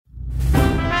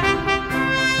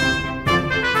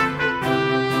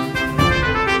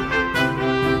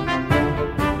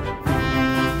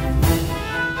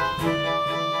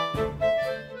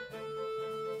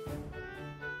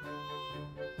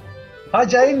Hi,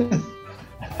 Jane.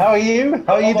 How are you?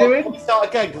 How are you doing? Let me start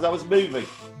again because I was moving.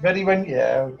 Ready when?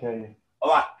 Yeah, okay. All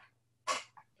right.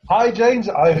 Hi, James.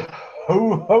 I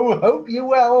hope you're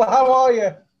well. How are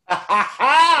you?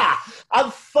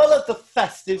 I'm full of the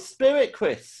festive spirit,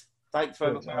 Chris. Thanks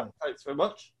very much. Thanks very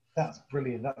much. That's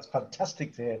brilliant. That's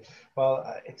fantastic to hear. Well,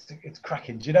 it's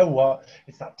cracking. Do you know what?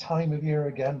 It's that time of year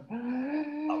again.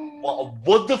 What a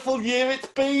wonderful year it's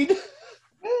been.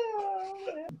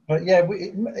 But yeah,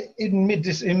 in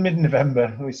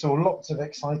mid-November, we saw lots of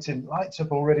exciting lights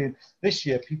up already. This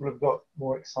year, people have got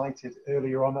more excited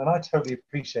earlier on, and I totally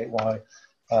appreciate why.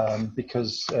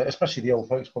 Because especially the old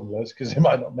folks probably those, because they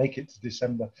might not make it to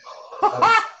December.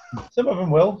 Some of them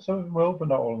will, but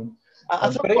not all of them.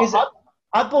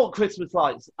 I bought Christmas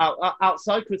lights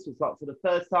outside Christmas lights for the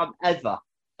first time ever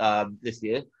this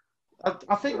year.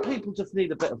 I think people just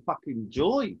need a bit of fucking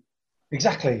joy.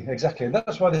 Exactly. And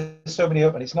that's why there's so many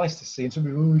open. It's nice to see. And some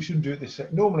people, we shouldn't do it this early.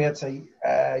 Normally, I'd say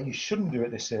you shouldn't do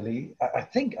it this early. I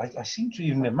think, I seem to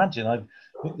even imagine, I've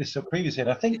looked this up previously, and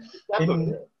I think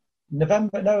in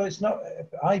November, no, it's not.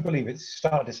 I believe it's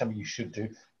start of December you should do.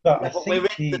 But I think we're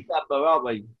in December, aren't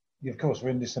we? Of course,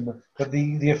 we're in December. But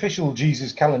the official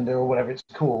Jesus calendar, or whatever it's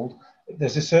called,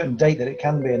 there's a certain date that it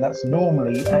can be, and that's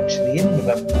normally actually in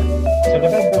November. So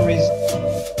November is...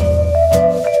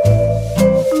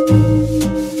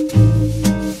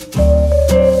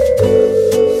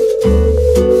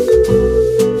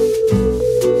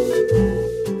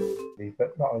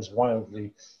 but not as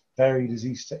wildly varied as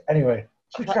Easter. Anyway,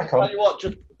 should we crack on? Tell you what,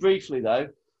 just briefly though,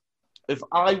 if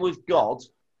I was God,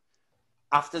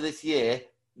 after this year,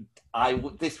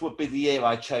 this would be the year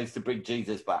I chose to bring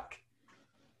Jesus back,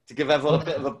 to give everyone a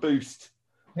bit of a boost.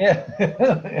 Yeah,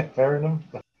 yeah, fair enough.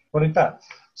 Well, in fact,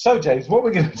 so James, what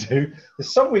we're going to do, the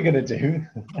song we're going to do,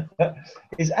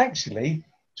 is actually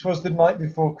 "'Twas the Night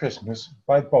Before Christmas"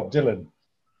 by Bob Dylan.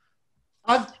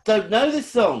 I don't know this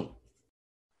song.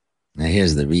 Now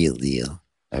here's the real deal.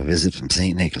 A visit from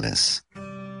St. Nicholas.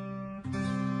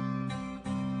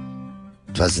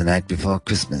 'Twas the night before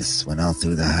Christmas, when all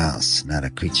through the house not a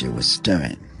creature was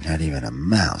stirring, not even a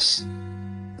mouse.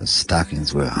 The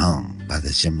stockings were hung by the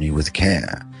chimney with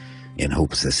care, in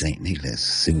hopes that St. Nicholas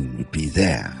soon would be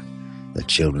there. The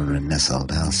children were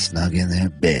nestled all snug in their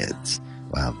beds,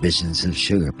 while visions of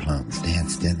sugar plums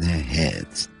danced in their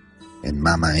heads. And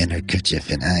Mama in her kerchief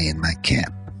and I in my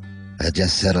cap had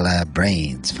just settled our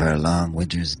brains for a long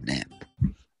winter's nap.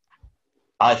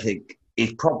 I think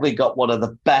he's probably got one of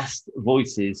the best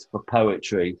voices for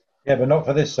poetry. Yeah, but not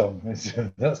for this song.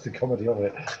 That's the comedy of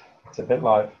it. It's a bit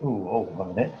like, ooh, hold on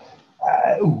a minute.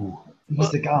 He's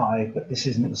the guy, but this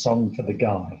isn't the song for the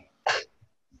guy.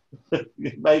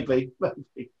 Maybe.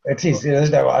 It is.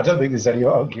 No, I don't think there's any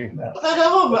arguing that.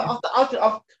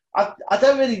 I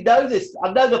don't really know this.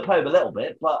 I know the poem a little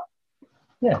bit, but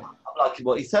yeah, I'm liking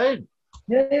what he's saying.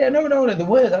 Yeah, no. The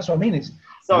word, that's what I mean.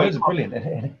 The words are brilliant.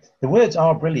 The words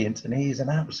are brilliant, and he's an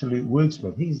absolute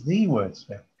wordsmith. He's the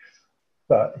wordsmith.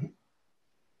 But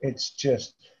it's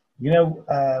just, when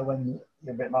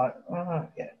you're a bit like,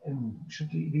 should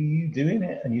be you doing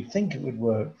it? And you think it would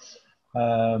work.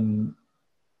 And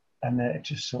then it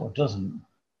just sort of doesn't.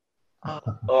 All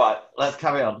right, let's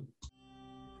carry on.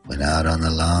 When out on the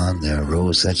lawn there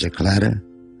arose such a clatter,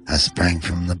 I sprang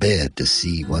from the bed to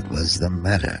see what was the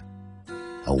matter.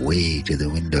 Away to the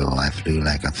window I flew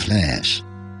like a flash,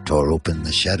 tore open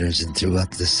the shutters and threw up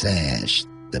the sash.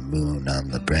 The moon on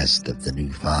the breast of the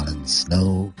new fallen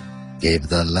snow gave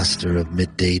the luster of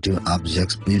midday to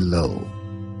objects below.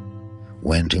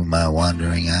 When to my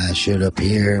wandering eye should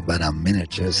appear but a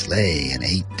miniature sleigh and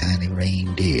 8 tiny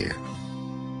reindeer.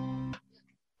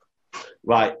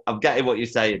 Right, I'm getting what you're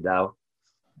saying now.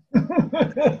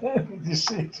 You're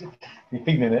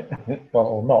feeling it, well,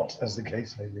 or not, as the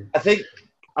case may be.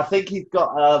 I think he's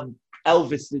got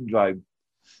Elvis syndrome.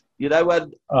 You know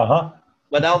when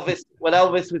Elvis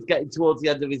was getting towards the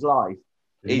end of his life,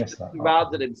 he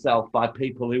surrounded himself by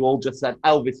people who all just said,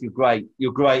 "Elvis, you're great,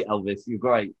 Elvis, you're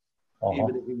great,"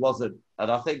 even if he wasn't.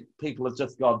 And I think people have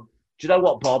just gone, "Do you know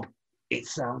what, Bob? It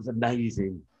sounds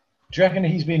amazing." Do you reckon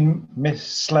he's been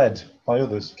misled by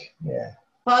others? Yeah.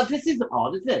 But this isn't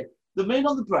odd, is it? The moon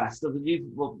on the breast of the new...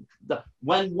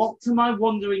 when what to my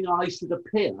wandering eye should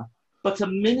appear but a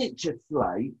miniature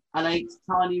sleigh and 8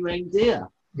 tiny reindeer.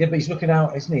 Yeah, but he's looking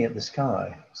out, isn't he, at the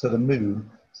sky? So the moon.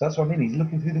 So that's what I mean. He's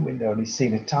looking through the window and he's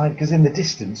seeing a tiny... Because in the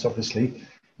distance, obviously,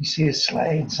 you see a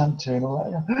sleigh and Santa and all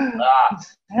that.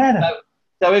 No,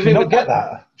 So if Do you it not was get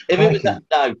that? If it was no,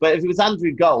 but if it was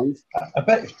Andrew Gold, I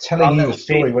bet telling you a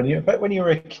story when you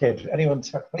were a kid,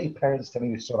 your parents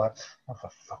telling you a story like, oh, for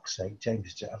fuck's sake,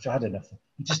 James, I've had enough.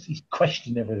 He's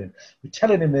questioning everything. We're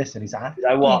telling him this, and he's like, you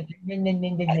know what? I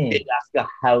did ask a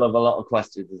hell of a lot of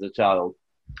questions as a child.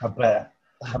 I bet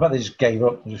they just gave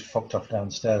up and just fucked off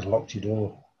downstairs, locked your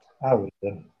door. I would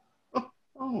have done.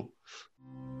 Oh.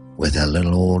 With a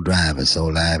little old driver so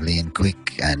lively and quick,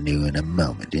 I knew in a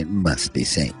moment it must be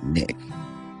St. Nick.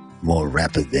 More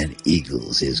rapid than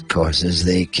eagles his coursers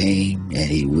they came,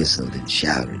 and he whistled and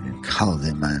shouted and called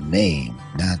them my name.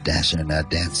 Now Dasher, now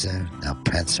Dancer, now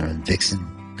Prancer and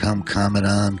Vixen, come Comet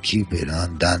on Cupid,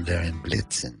 on Donder and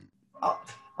Blitzen.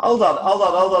 Hold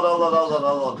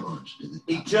on.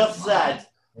 He just said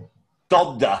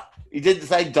Donder. He didn't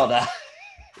say Donna.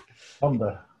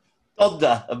 Donder.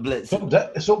 Donder and Blitzen.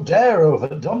 It's up there over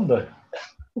at Donder.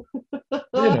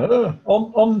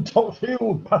 On top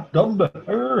field, past Donder.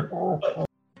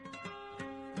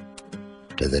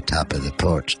 To the top of the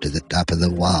porch, to the top of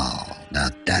the wall. Now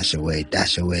dash away,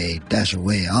 dash away, dash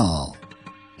away all.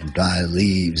 And dry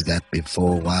leaves that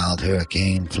before wild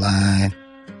hurricane fly,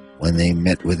 when they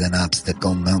met with an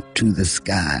obstacle mount to the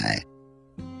sky.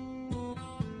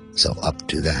 So up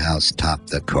to the housetop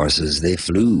the coursers they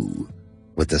flew,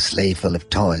 with a sleigh full of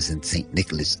toys and St.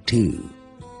 Nicholas too.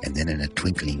 And then in a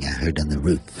twinkling I heard on the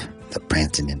roof the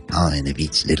prancing and pawing of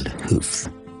each little hoof.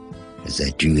 As I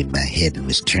drew in my head and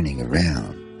was turning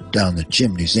around, down the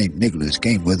chimney St. Nicholas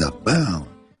came with a bound.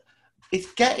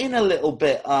 It's getting a little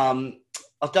bit, I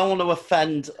don't want to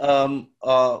offend a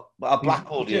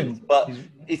black audience, but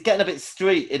he's getting a bit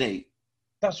street, isn't he?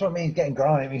 That's what I mean, he's getting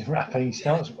grimy, he's rapping,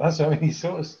 that's what I mean, he's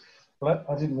sort of,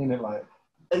 I didn't mean it like...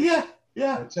 Yeah.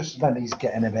 It just meant he's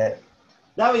getting a bit...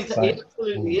 No, he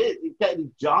absolutely is. He's getting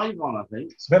his jive on, I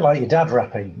think. It's a bit like your dad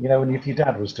rapping, if your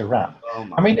dad was to rap.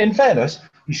 I mean, in fairness,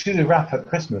 you should rap at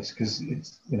Christmas because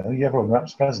it's, everyone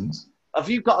wraps presents. Have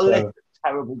you got a list of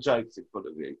terrible jokes in front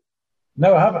of you?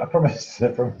 No, I haven't. I promise.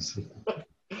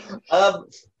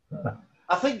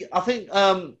 I think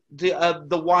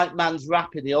the white man's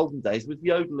rap in the olden days was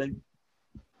yodeling.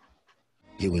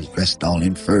 He was dressed all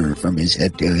in fur from his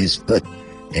head to his foot,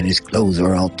 and his clothes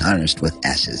were all tarnished with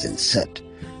ashes and soot.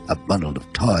 A bundle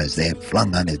of toys they had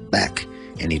flung on his back,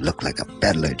 and he looked like a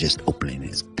peddler just opening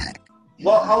his pack.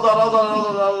 What? Hold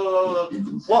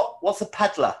on. What's a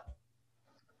peddler?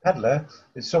 Peddler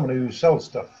is someone who sells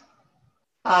stuff.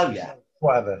 Oh, yeah.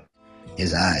 Whatever.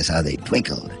 His eyes, how they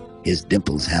twinkled. His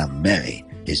dimples, how merry.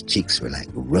 His cheeks were like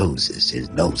roses, his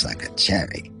nose like a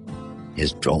cherry.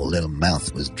 His droll little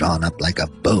mouth was drawn up like a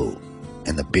bow,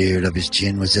 and the beard of his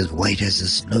chin was as white as the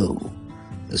snow.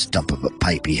 The stump of a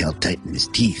pipe he held tight in his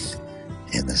teeth,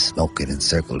 and the smoke had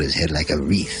encircled his head like a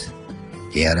wreath.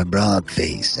 He had a broad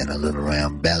face and a little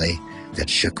round belly that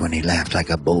shook when he laughed like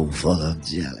a bowl full of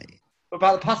jelly. For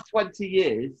about the past 20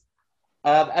 years,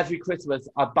 every Christmas,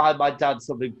 I buy my dad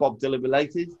something Bob Dylan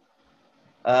related.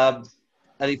 And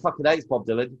he fucking hates Bob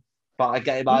Dylan. But I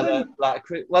get him either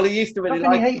he used to really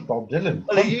like him. He hate Bob Dylan.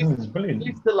 Well, he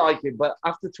used to like him, but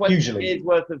after 20 years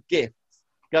worth of gifts,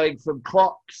 going from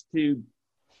Crocs to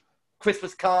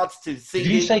Christmas cards to CDs. Did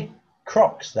you say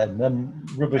Crocs then?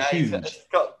 Rubber shoes? He's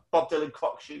got Bob Dylan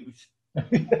Croc shoes.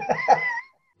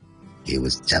 He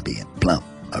was chubby and plump,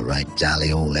 a right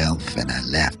jolly old elf, and I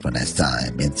laughed when I saw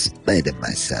him in spite of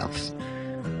myself.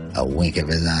 A wink of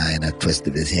his eye and a twist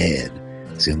of his head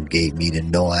soon gave me to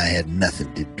know I had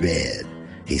nothing to dread.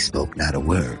 He spoke not a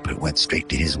word, but went straight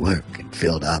to his work and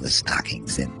filled all the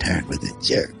stockings, then turned with a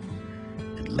jerk,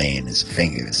 and laying his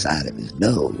finger aside of his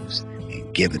nose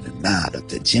and giving a nod up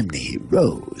the chimney he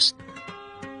rose.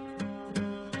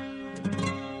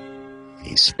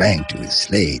 He sprang to his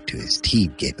sleigh, to his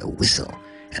team gave a whistle,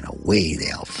 and away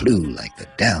they all flew like the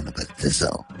down of a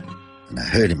thistle. And I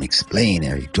heard him explain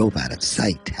ere he drove out of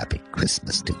sight, Happy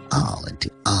Christmas to all, and to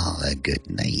all a good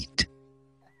night.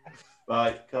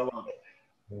 Right, come on.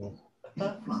 He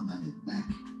flung on his back,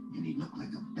 and he looked like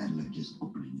a peddler just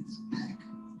opening his pack.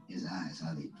 His eyes,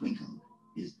 how they twinkled,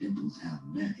 his dimples, how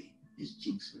merry. His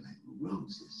cheeks were like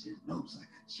roses, his nose like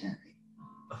a cherry.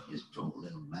 His droll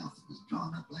little mouth was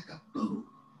drawn up like a bow,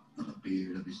 and the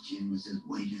beard of his chin was as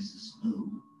white as the snow.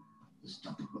 The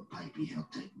stump of a pipe he held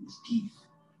tight in his teeth,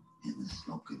 and the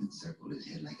smoke had encircled his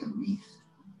head like a wreath.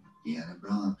 He had a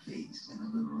broad face and a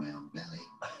little round belly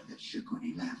that shook when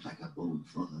he laughed like a bowl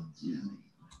full of jelly.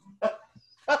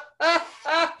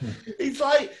 he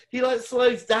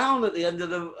slows down at the end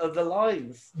of the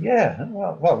lines. Yeah,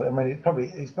 well, I mean,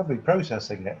 he's probably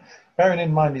processing it. Bearing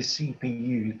in mind his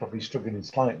CPU, he's probably struggling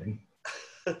slightly.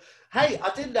 Hey,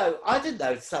 I didn't know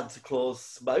Santa Claus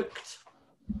smoked.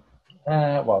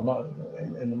 Well, not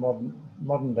in the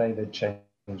modern day, they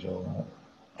change all that.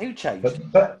 Who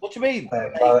changed? But what do you mean?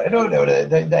 No,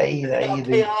 they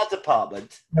the PR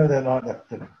department. No, they're not.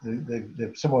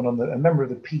 Someone a member of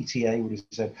the PTA would have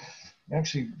said,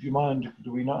 "Actually, do you mind?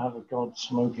 Do we not have a god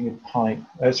smoking a pipe?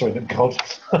 Sorry, the god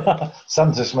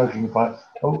Santa smoking a pipe."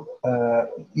 Oh,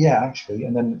 yeah, actually.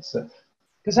 And then it's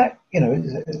because that do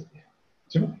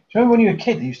you remember when you were a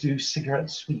kid? They used to do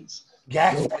cigarette sweets.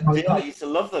 Yes, I used to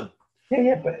love them.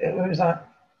 Yeah, but it was like.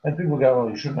 And people go, "Oh,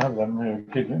 you shouldn't have them."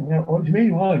 What do you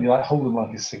mean? Why? And you like hold them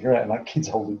like a cigarette, like kids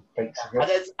holding fake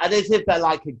cigarettes. And as if they're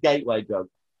like a gateway drug.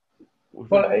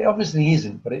 Well, it obviously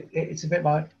isn't, but it's a bit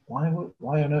like, why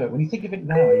on earth? When you think of it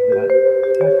now, you'd be like,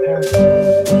 my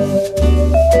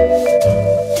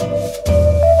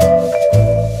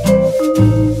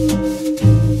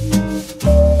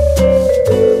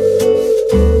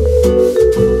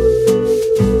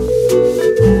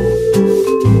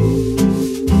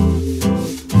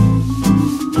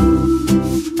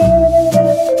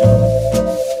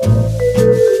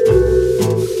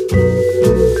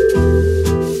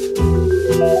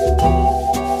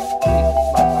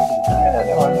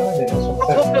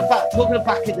Talking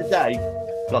back in the day,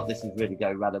 God, this is really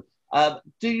going random.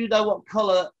 Do you know what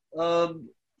colour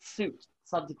suit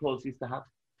Santa Claus used to have?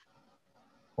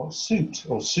 What suit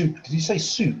or soup? Did you say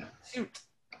soup? Suit.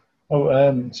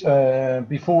 Oh,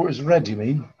 before it was red, you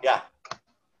mean? Yeah.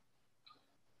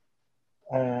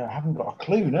 I haven't got a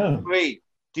clue. No. Green.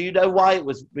 Do you know why it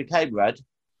became red?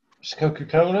 It's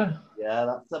Coca-Cola. Yeah,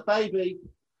 that's a baby.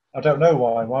 I don't know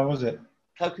why. Why was it?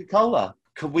 Coca-Cola.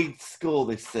 Can we score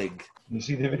this thing? You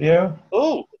see the video?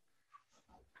 Oh.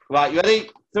 Right, you ready?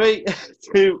 3,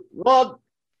 2, 1.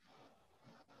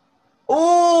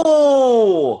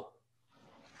 Oh!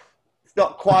 It's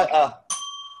not quite a...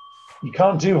 You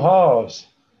can't do halves.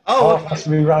 Oh, half has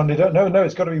to be rounded up. No,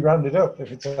 it's got to be rounded up.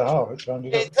 If it's a half, it's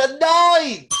rounded up. It's a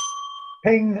 9!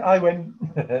 Ping, I win.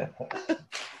 Did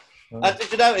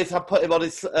you notice I put him on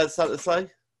his Santa sleigh?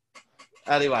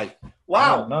 Anyway,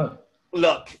 wow. No.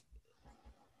 Look,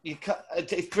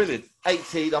 it's brilliant.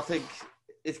 18, I think,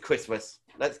 is Christmas.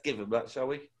 Let's give him that, shall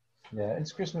we? Yeah,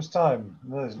 it's Christmas time.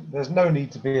 There's no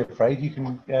need to be afraid. You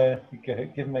can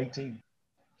give him 18.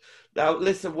 Now,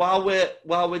 listen. While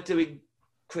we're doing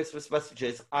Christmas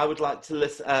messages, I would like to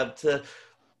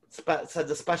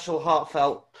send a special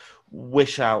heartfelt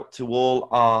wish out to all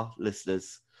our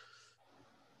listeners.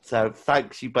 So,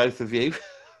 thanks you both of you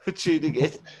for tuning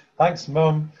in. Thanks,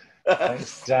 Mum.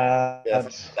 Thanks, Dad.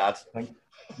 Yes, Dad.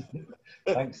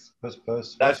 Thanks,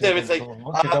 Puss. No, seriously.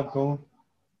 What's your dog called?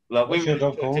 Look, What's your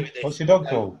dog called? What's your dog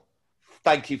called?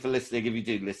 Thank you for listening. If you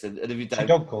do listen, and if you don't, what's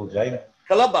your dog called, Jane?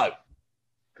 Columbo.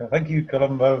 Thank you,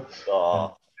 Columbo.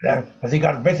 Oh. Has he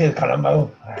got Mrs.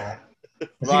 Columbo? Has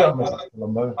he got Mrs.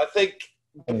 Columbo? I think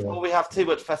before we have too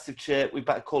much festive cheer, we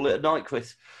better call it a night,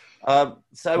 Chris. Well,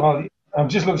 I've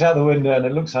just looked out the window and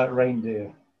it looks like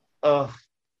reindeer. Oh,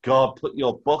 God, put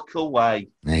your book away.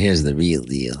 Now here's the real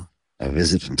deal. A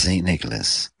visit from St.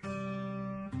 Nicholas.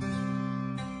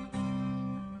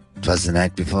 'Twas the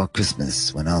night before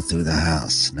Christmas, when all through the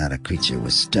house not a creature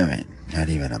was stirring, not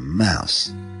even a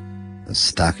mouse. The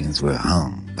stockings were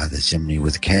hung by the chimney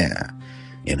with care,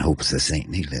 in hopes that St.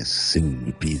 Nicholas soon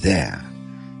would be there.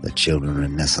 The children were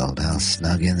nestled all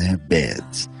snug in their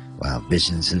beds, while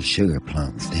visions of sugar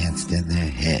plums danced in their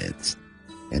heads.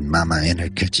 And Mama in her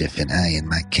kerchief and I in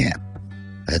my cap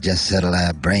had just settled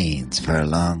our brains for a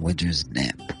long winter's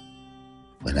nap.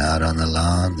 When out on the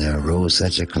lawn there arose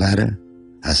such a clatter,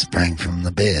 I sprang from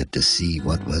the bed to see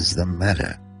what was the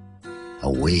matter.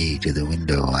 Away to the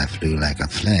window I flew like a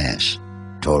flash,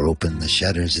 tore open the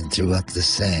shutters and threw up the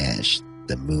sash.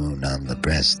 The moon on the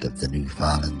breast of the new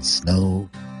fallen snow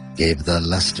gave the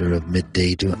luster of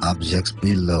midday to objects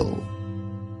below.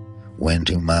 When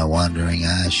to my wandering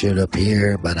eye should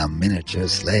appear but a miniature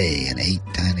sleigh and 8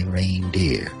 tiny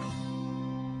reindeer.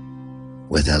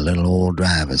 With a little old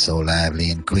driver so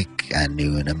lively and quick, I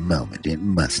knew in a moment it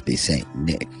must be St.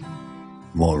 Nick.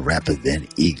 More rapid than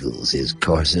eagles his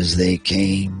coursers they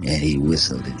came, and he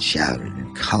whistled and shouted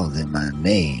and called them my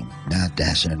name. Now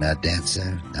Dasher, now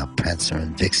Dancer, now Prancer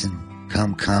and Vixen,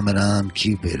 come Comet on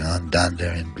Cupid, on Donder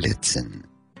and Blitzen.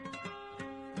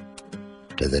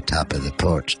 To the top of the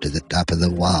porch, to the top of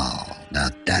the wall, now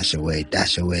dash away,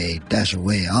 dash away, dash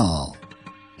away all.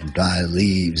 And dry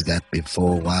leaves that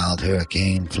before wild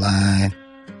hurricane fly,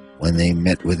 when they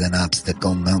met with an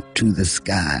obstacle mount to the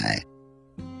sky.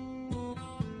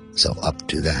 So up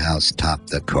to the housetop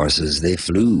the coursers they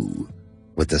flew,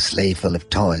 with a sleigh full of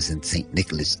toys and St.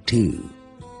 Nicholas too.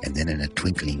 And then in a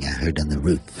twinkling I heard on the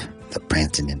roof the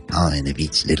prancing and pawing of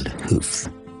each little hoof.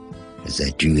 As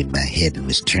I drew in my head and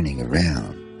was turning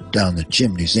around, down the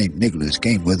chimney St. Nicholas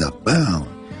came with a bound.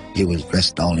 He was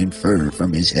dressed all in fur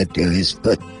from his head to his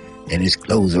foot, and his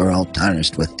clothes were all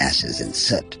tarnished with ashes and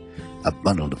soot. A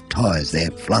bundle of toys they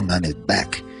had flung on his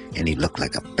back, and he looked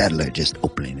like a peddler just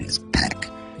opening his pack.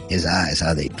 His eyes,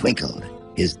 how they twinkled,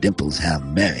 his dimples how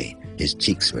merry, his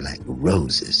cheeks were like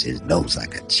roses, his nose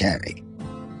like a cherry.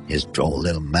 His droll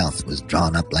little mouth was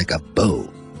drawn up like a bow,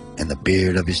 and the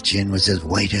beard of his chin was as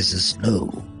white as the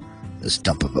snow. The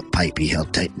stump of a pipe he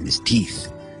held tight in his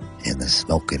teeth, and the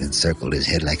smoke had encircled his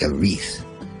head like a wreath.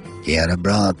 He had a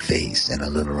broad face and a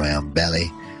little round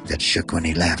belly that shook when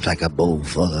he laughed like a bowl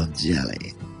full of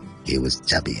jelly. He was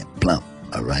chubby and plump,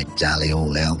 a right jolly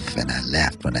old elf, and I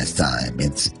laughed when I saw him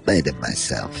in spite of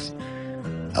myself.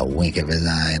 A wink of his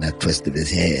eye and a twist of his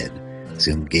head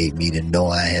soon gave me to know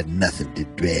I had nothing to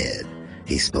dread.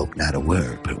 He spoke not a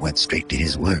word, but went straight to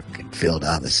his work and filled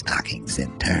all the stockings,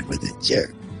 then turned with a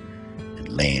jerk, and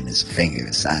laying his finger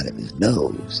aside of his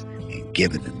nose and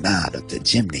giving a nod up the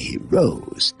chimney he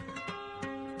rose.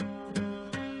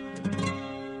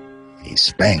 He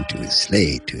sprang to his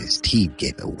sleigh, to his team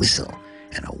gave a whistle,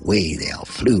 and away they all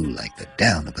flew like the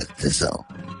down of a thistle.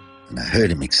 And I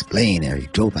heard him explain ere he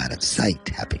drove out of sight,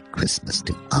 Happy Christmas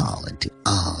to all, and to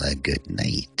all a good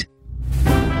night.